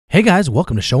Hey guys,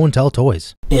 welcome to Show and Tell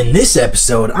Toys. In this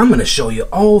episode, I'm going to show you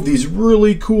all these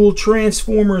really cool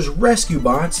Transformers rescue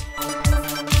bots.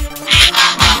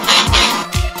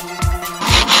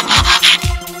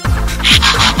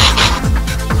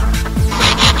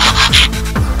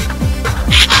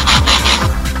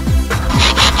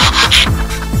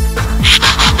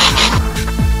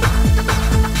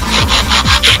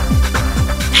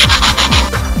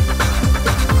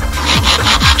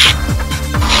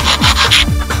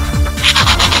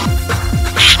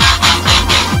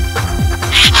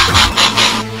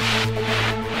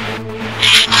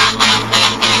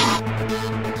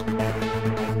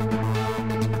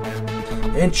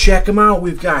 And check them out,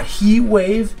 we've got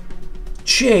Heatwave,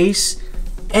 Chase,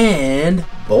 and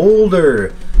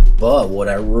Boulder. But what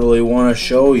I really want to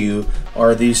show you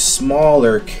are these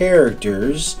smaller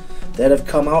characters that have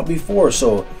come out before.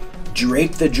 So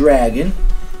Drake the Dragon,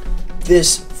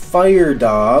 this fire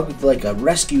dog, like a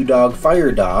rescue dog,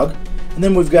 fire dog. And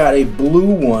then we've got a blue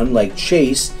one like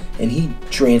Chase, and he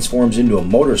transforms into a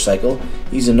motorcycle.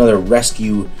 He's another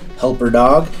rescue helper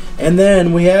dog. And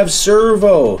then we have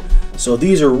Servo. So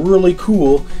these are really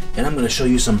cool, and I'm going to show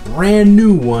you some brand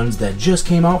new ones that just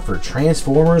came out for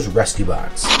Transformers Rescue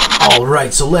Bots.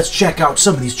 Alright, so let's check out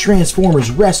some of these Transformers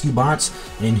Rescue Bots,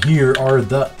 and here are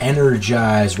the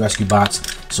Energized Rescue Bots.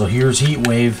 So here's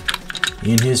Heatwave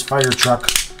in his fire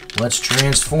truck. Let's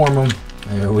transform him.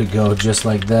 There we go, just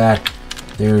like that.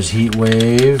 There's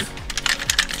Heatwave.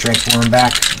 Transform him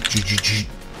back.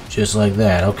 Just like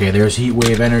that. Okay, there's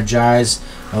Heatwave Energized.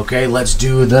 Okay, let's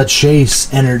do the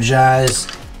Chase Energize.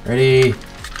 Ready?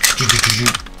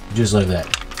 Just like that.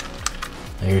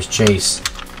 There's Chase.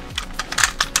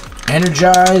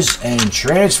 Energize and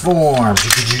transform.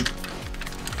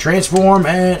 Transform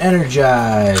and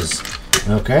energize.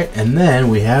 Okay, and then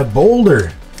we have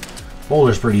Boulder.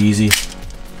 Boulder's pretty easy.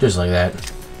 Just like that.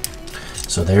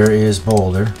 So there is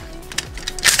Boulder.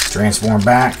 Transform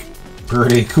back.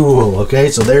 Pretty cool. Okay,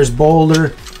 so there's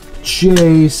Boulder,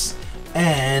 Chase,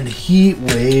 and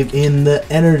Heatwave in the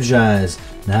Energize.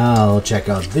 Now check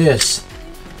out this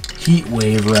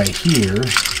Heatwave right here.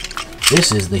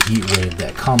 This is the Heatwave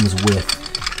that comes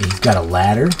with, he's got a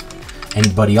ladder,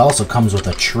 but he also comes with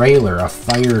a trailer, a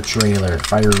fire trailer,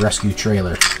 fire rescue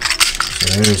trailer.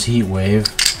 So there's Heatwave.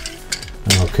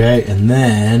 Okay, and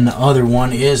then the other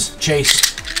one is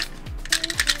Chase,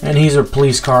 and he's a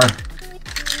police car.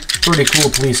 Pretty cool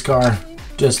police car,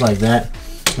 just like that.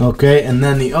 Okay, and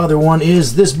then the other one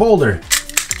is this Boulder,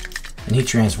 and he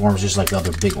transforms just like the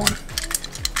other big one.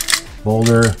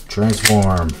 Boulder,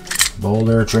 transform.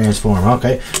 Boulder, transform.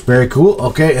 Okay, very cool.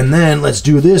 Okay, and then let's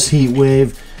do this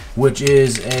Heatwave, which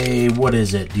is a, what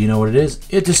is it? Do you know what it is?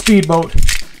 It's a speedboat.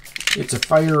 It's a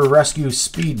fire rescue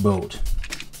speedboat.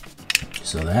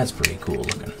 So that's pretty cool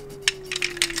looking.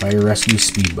 Fire rescue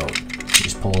speedboat. You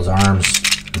just pull his arms,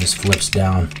 and just flips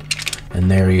down, and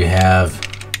there you have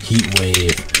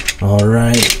Heatwave.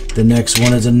 Alright, the next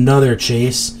one is another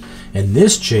Chase, and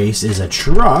this Chase is a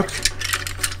truck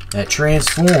that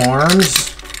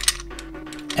transforms,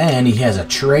 and he has a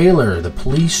trailer, the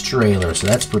police trailer, so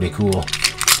that's pretty cool.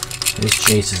 This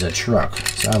Chase is a truck,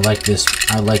 so I like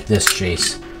this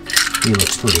Chase. He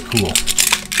looks pretty cool.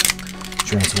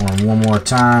 Transform one more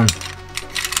time.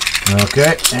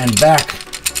 Okay, and back.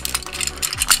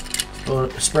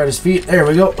 Spread his feet. There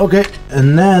we go. Okay,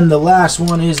 and then the last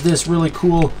one is this really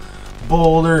cool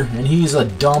Boulder, and he's a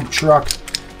dump truck.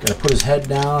 Gotta put his head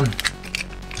down,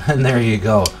 and there you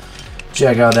go.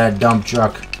 Check out that dump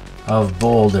truck of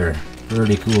Boulder.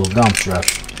 Pretty cool dump truck.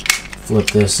 Flip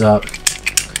this up.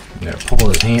 Gotta pull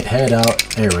his head out.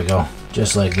 There we go.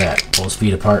 Just like that. Pull his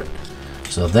feet apart.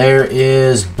 So there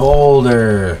is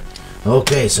Boulder.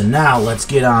 Okay, so now let's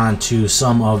get on to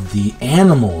some of the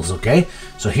animals, okay?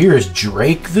 So here's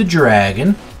Drake the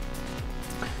Dragon.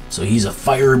 So he's a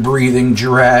fire-breathing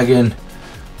dragon,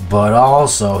 but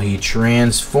also he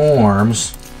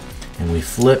transforms, and we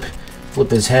flip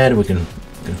his head. We can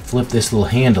flip this little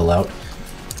handle out,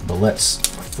 but let's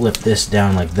flip this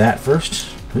down like that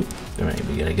first. Oop,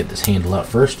 we gotta get this handle out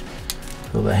first.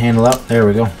 Pull the handle out. There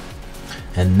we go.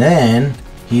 And then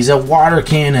he's a water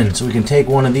cannon, so we can take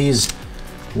one of these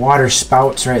water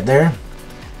spouts right there,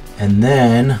 and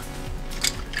then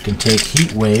we can take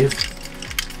Heatwave,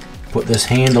 put this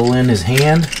handle in his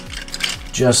hand,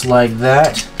 just like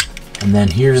that, and then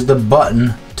here's the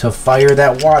button to fire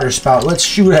that water spout. Let's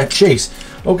shoot at Chase.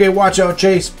 Okay, watch out,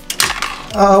 Chase.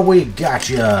 Oh, we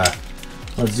gotcha.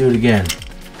 Let's do it again.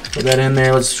 Put that in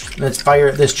there. Let's fire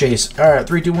at this Chase. All right,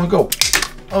 3, 2, 1, go.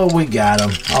 Oh, we got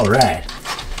him. All right.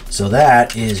 So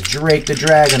that is Drake the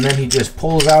Dragon. Then he just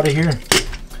pulls out of here,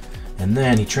 And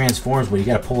then he transforms, but you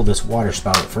gotta pull this water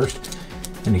spout at first.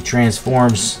 And he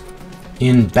transforms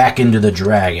back into the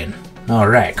dragon.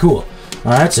 Alright, cool.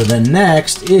 Alright, so then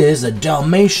next is a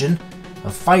Dalmatian, a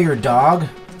fire dog.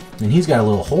 And he's got a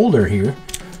little holder here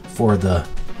for the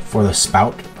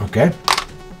spout, okay?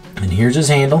 And here's his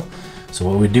handle. So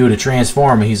what we do to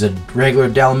transform him, he's a regular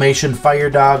Dalmatian fire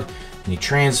dog, and you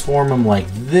transform him like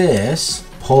this.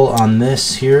 Pull on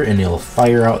this here, and he'll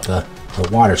fire out the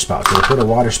water spout. So we'll put a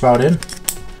water spout in,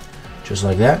 just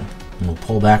like that, and we'll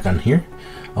pull back on here.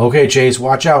 Okay, Chase,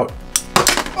 watch out.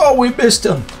 Oh, we missed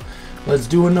him. Let's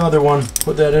do another one.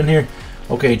 Put that in here.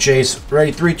 Okay, Chase,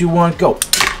 ready? 3, 2, 1, go.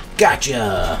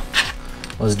 Gotcha.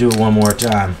 Let's do it one more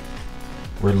time.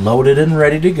 We're loaded and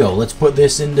ready to go. Let's put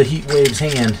this into Heatwave's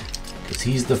hand, because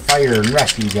he's the fire and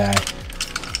rescue guy.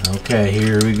 Okay,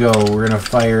 here we go. We're going to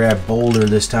fire at Boulder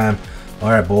this time.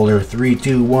 Alright, Boulder. 3,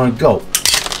 2, 1, go.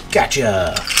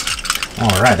 Gotcha.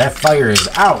 Alright, that fire is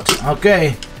out.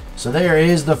 Okay, so there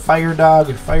is the fire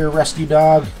dog, fire rescue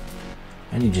dog.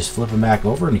 And you just flip him back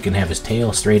over, and you can have his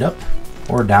tail straight up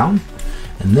or down.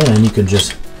 And then you can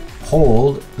just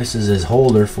hold. This is his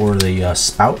holder for the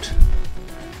spout.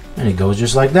 And it goes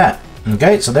just like that.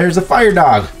 Okay, so there's the fire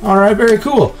dog. Alright, very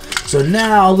cool. So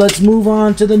now let's move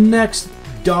on to the next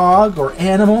dog or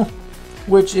animal,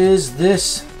 which is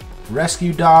this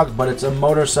rescue dog, but it's a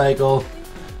motorcycle.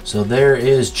 So there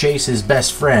is Chase's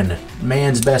best friend.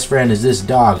 Man's best friend is this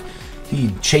dog.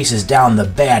 He chases down the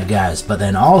bad guys, but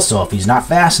then also, if he's not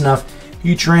fast enough,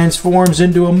 he transforms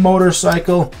into a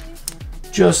motorcycle,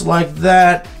 just like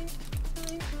that.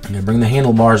 I'm gonna bring the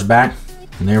handlebars back,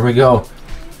 and there we go.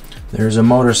 There's a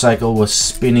motorcycle with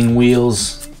spinning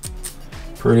wheels.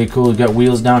 Pretty cool. Got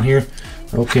wheels down here.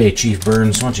 Okay, Chief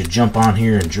Burns, why don't you jump on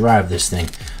here and drive this thing?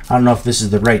 I don't know if this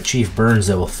is the right Chief Burns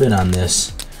that will fit on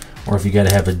this, or if you got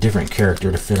to have a different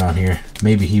character to fit on here.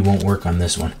 Maybe he won't work on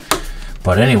this one.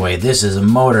 But anyway, this is a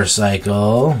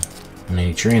motorcycle, and then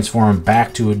you transform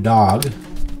back to a dog,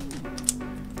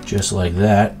 just like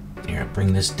that. Here,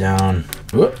 bring this down.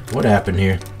 Whoop, what happened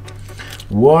here?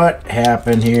 What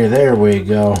happened here? There we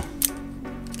go.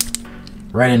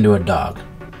 Right into a dog.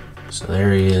 So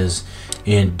there he is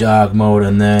in dog mode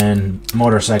and then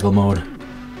motorcycle mode.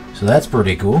 So that's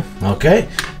pretty cool. Okay,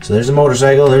 so there's a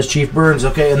motorcycle, there's Chief Burns.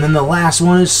 Okay, and then the last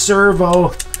one is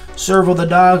Servo. Servo the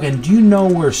dog. And do you know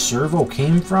where Servo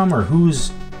came from, or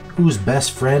whose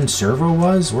best friend Servo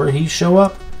was? Where he show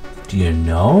up? Do you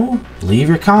know? Leave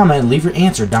your comment, leave your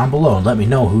answer down below, and let me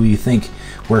know who you think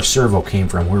where Servo came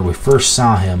from, where we first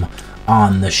saw him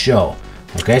on the show.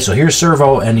 Okay, so here's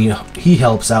Servo, and he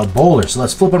helps out Boulder. So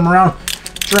let's flip him around,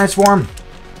 transform,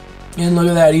 and look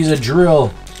at that, he's a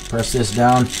drill. Press this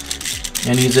down,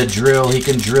 and he's a drill. He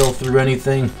can drill through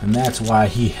anything, and that's why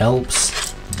he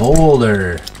helps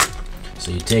Boulder.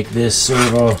 So you take this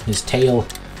Servo, his tail,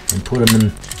 and put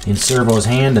him in Servo's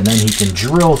hand, and then he can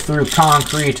drill through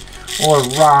concrete or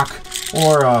rock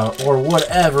or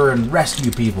whatever and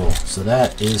rescue people. So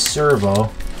that is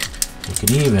Servo. You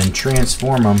can even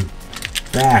transform him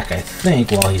back, I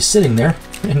think, while he's sitting there,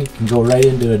 and he can go right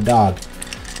into a dog,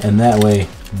 and that way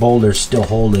Boulder's still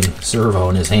holding Servo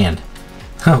in his hand.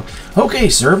 Okay,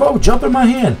 Servo, jump in my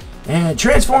hand and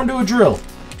transform to a drill,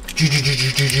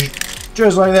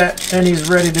 just like that, and he's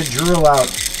ready to drill out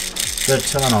the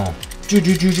tunnel.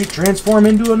 Transform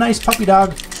into a nice puppy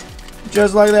dog,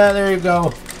 just like that. There you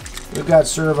go. We've got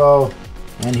Servo,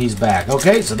 and he's back.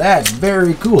 Okay, so that's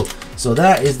very cool. So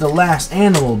that is the last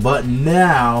animal, but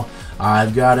now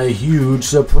I've got a huge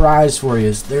surprise for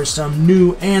you. There's some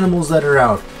new animals that are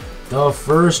out. The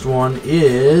first one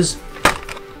is...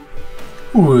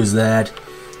 who is that?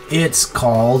 It's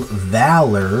called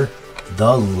Valor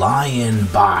the Lion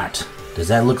Bot. Does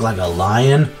that look like a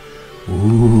lion?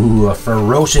 Ooh, a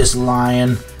ferocious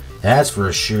lion. That's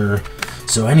for sure.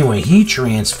 So anyway, he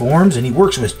transforms, and he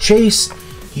works with Chase.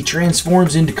 He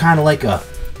transforms into kind of like a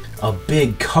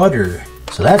big cutter.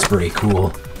 So that's pretty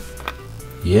cool.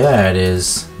 Yeah, it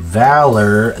is.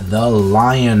 Valor the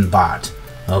Lion Bot.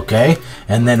 Okay,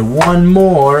 and then one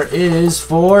more is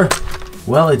for,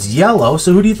 well, it's yellow,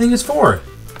 so who do you think it's for?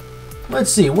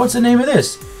 Let's see, what's the name of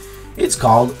this? It's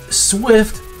called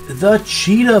Swift the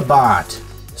Cheetah Bot.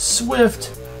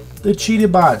 Swift the Cheetah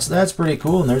Bot. So that's pretty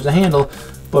cool, and there's a handle.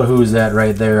 But who's that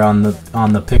right there on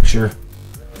the picture?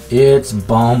 It's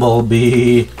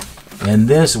Bumblebee, and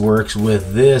this works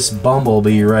with this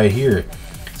Bumblebee right here.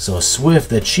 So Swift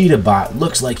the Cheetah Bot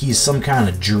looks like he's some kind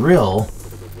of drill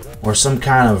or some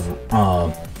kind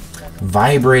of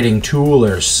vibrating tool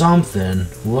or something.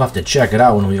 We'll have to check it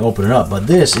out when we open it up. But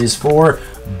this is for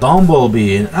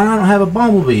Bumblebee, and I don't have a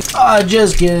Bumblebee.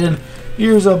 Just kidding.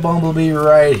 here's a Bumblebee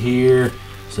right here.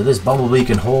 So this Bumblebee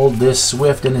can hold this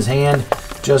Swift in his hand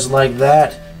just like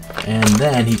that, and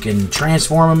then he can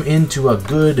transform him into a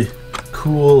good,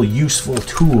 cool, useful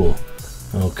tool.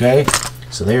 Okay,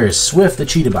 so there is Swift the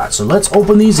Cheetah bot. So let's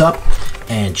open these up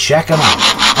and check them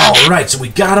out. Alright, so we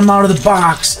got them out of the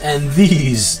box, and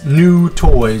these new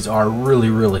toys are really,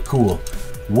 really cool.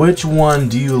 Which one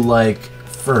do you like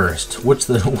first? Which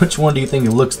one do you think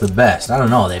looks the best? I don't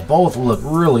know, they both look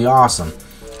really awesome.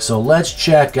 So let's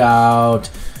check out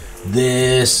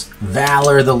this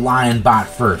Valor the Lion bot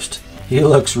first. He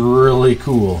looks really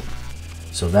cool.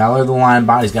 So Valor the Lion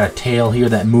bot, he's got a tail here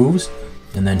that moves,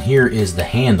 and then here is the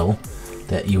handle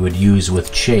that you would use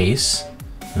with Chase.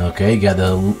 Okay, you got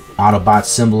the Autobot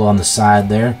symbol on the side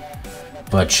there.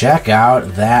 But check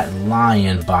out that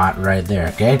lion bot right there,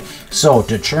 okay? So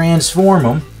to transform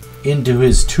him into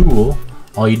his tool,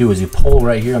 all you do is you pull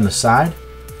right here on the side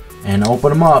and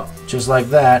open him up just like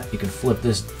that. You can flip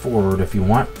this forward if you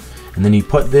want. And then you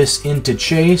put this into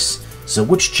Chase. So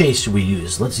which Chase should we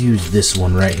use? Let's use this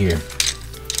one right here.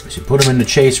 So you put him into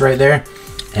Chase right there.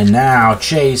 And now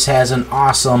Chase has an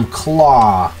awesome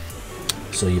claw.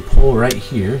 So you pull right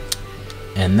here,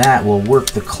 and that will work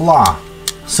the claw.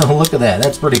 So look at that,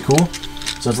 that's pretty cool.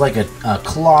 So it's like a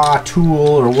claw tool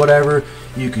or whatever.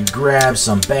 You could grab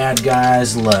some bad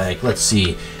guys like, let's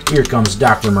see, here comes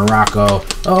Dr. Morocco.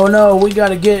 Oh no, we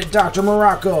gotta get Dr.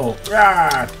 Morocco.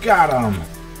 Ah, got him.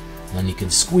 And you can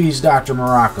squeeze Dr.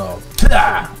 Morocco.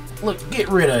 Ta-da! Look, get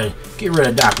rid of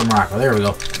Dr. Morocco. There we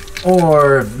go.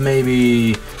 Or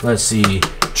maybe, let's see,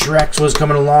 Trex was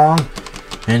coming along,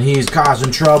 and he's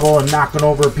causing trouble and knocking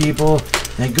over people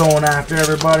and going after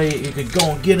everybody. You could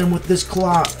go and get him with this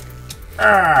claw.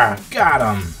 Ah, got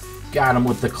him. Got him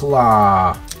with the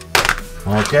claw.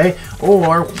 Okay.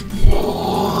 Or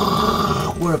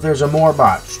what if there's a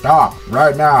MORBOT? Stop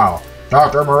right now.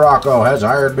 Dr. Morocco has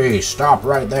hired me. Stop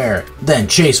right there. Then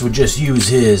Chase would just use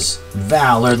his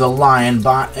Valor the Lion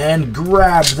bot and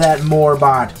grab that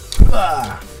MORBOT.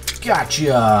 Ah,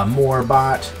 gotcha,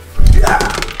 MORBOT.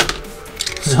 Ah.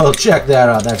 So check that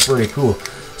out, that's pretty cool.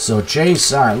 So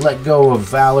Chase, alright, let go of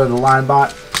Valor the Lion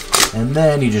bot, and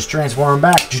then you just transform him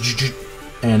back,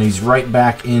 and he's right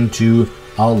back into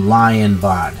a lion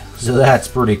bot. So that's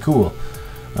pretty cool.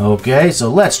 Okay, so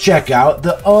let's check out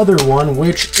the other one,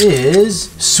 which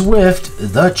is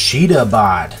Swift the Cheetah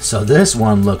bot. So this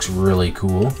one looks really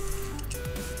cool.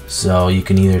 So you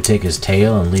can either take his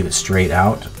tail and leave it straight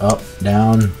out, up,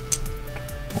 down,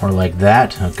 or like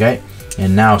that, okay?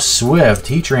 And now Swift,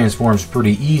 he transforms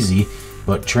pretty easy,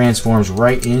 but transforms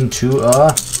right into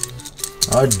a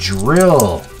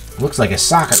drill. Looks like a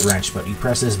socket wrench, but you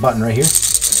press this button right here.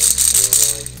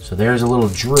 So there's a little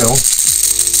drill.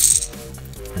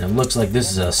 And it looks like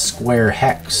this is a square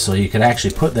hex, so you could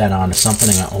actually put that onto something.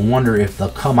 And I wonder if they'll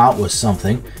come out with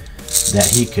something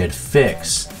that he could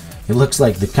fix. It looks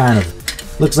like the kind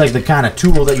of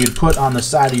tool that you'd put on the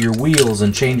side of your wheels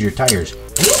and change your tires.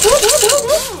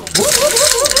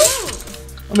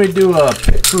 Let me do a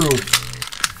pit crew.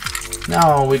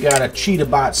 Now we got a Cheetah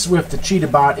bot. Swift the Cheetah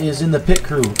bot is in the pit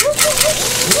crew.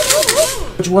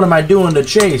 Which one am I doing to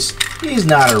Chase? He's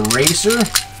not a racer.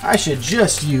 I should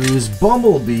just use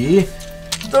Bumblebee,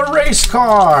 the race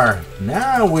car.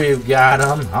 Now we've got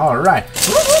him. All right.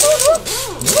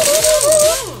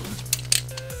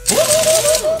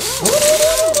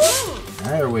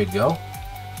 There we go.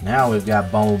 Now we've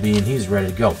got Bumblebee and he's ready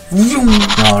to go.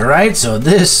 Alright, so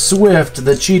this Swift,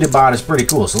 the Cheetah bot, is pretty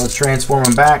cool. So let's transform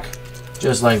him back,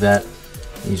 just like that.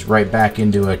 He's right back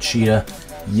into a cheetah.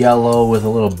 Yellow with a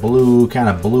little blue, kind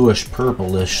of bluish,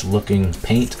 purplish looking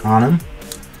paint on him.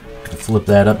 Flip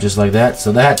that up just like that.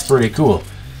 So that's pretty cool.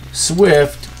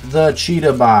 Swift, the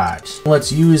Cheetah bot.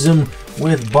 Let's use him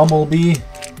with Bumblebee.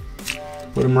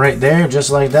 Put him right there, just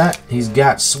like that. He's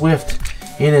got Swift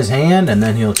in his hand, and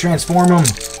then he'll transform him,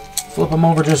 flip him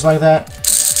over just like that,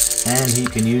 and he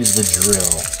can use the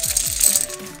drill.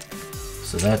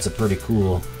 So that's a pretty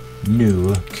cool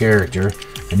new character,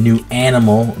 a new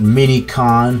animal,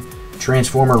 mini-con,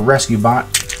 transformer rescue bot.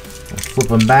 We'll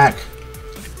flip him back,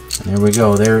 and there we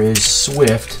go. There is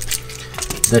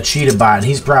Swift, the Cheetah bot, and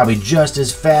he's probably just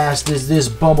as fast as this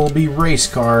Bumblebee race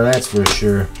car, that's for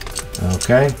sure.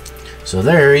 Okay. So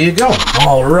there you go.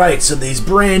 Alright, so these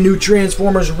brand new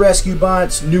Transformers Rescue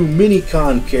Bots, new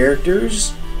Minicon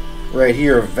characters. Right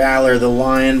here, Valor the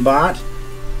Lion Bot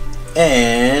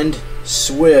and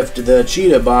Swift the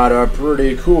Cheetah Bot are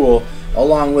pretty cool.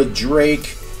 Along with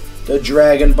Drake, the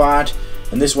Dragon Bot.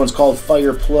 And this one's called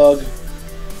Fire Plug.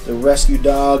 The Rescue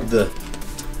Dog, the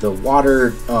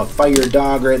water fire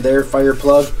dog right there, Fire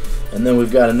Plug. And then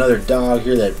we've got another dog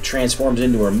here that transforms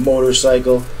into a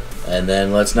motorcycle. And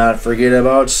then let's not forget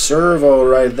about Servo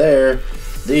right there.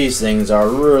 These things are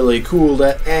really cool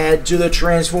to add to the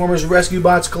Transformers Rescue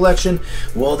Bots collection.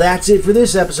 Well, that's it for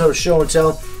this episode of Show and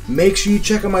Tell. Make sure you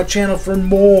check out my channel for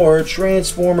more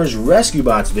Transformers Rescue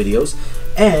Bots videos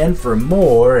and for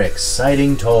more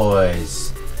exciting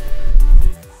toys.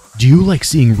 Do you like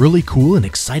seeing really cool and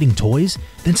exciting toys?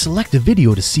 Then select a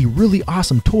video to see really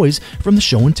awesome toys from the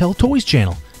Show and Tell Toys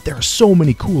channel. There are so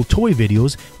many cool toy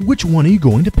videos. Which one are you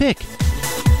going to pick?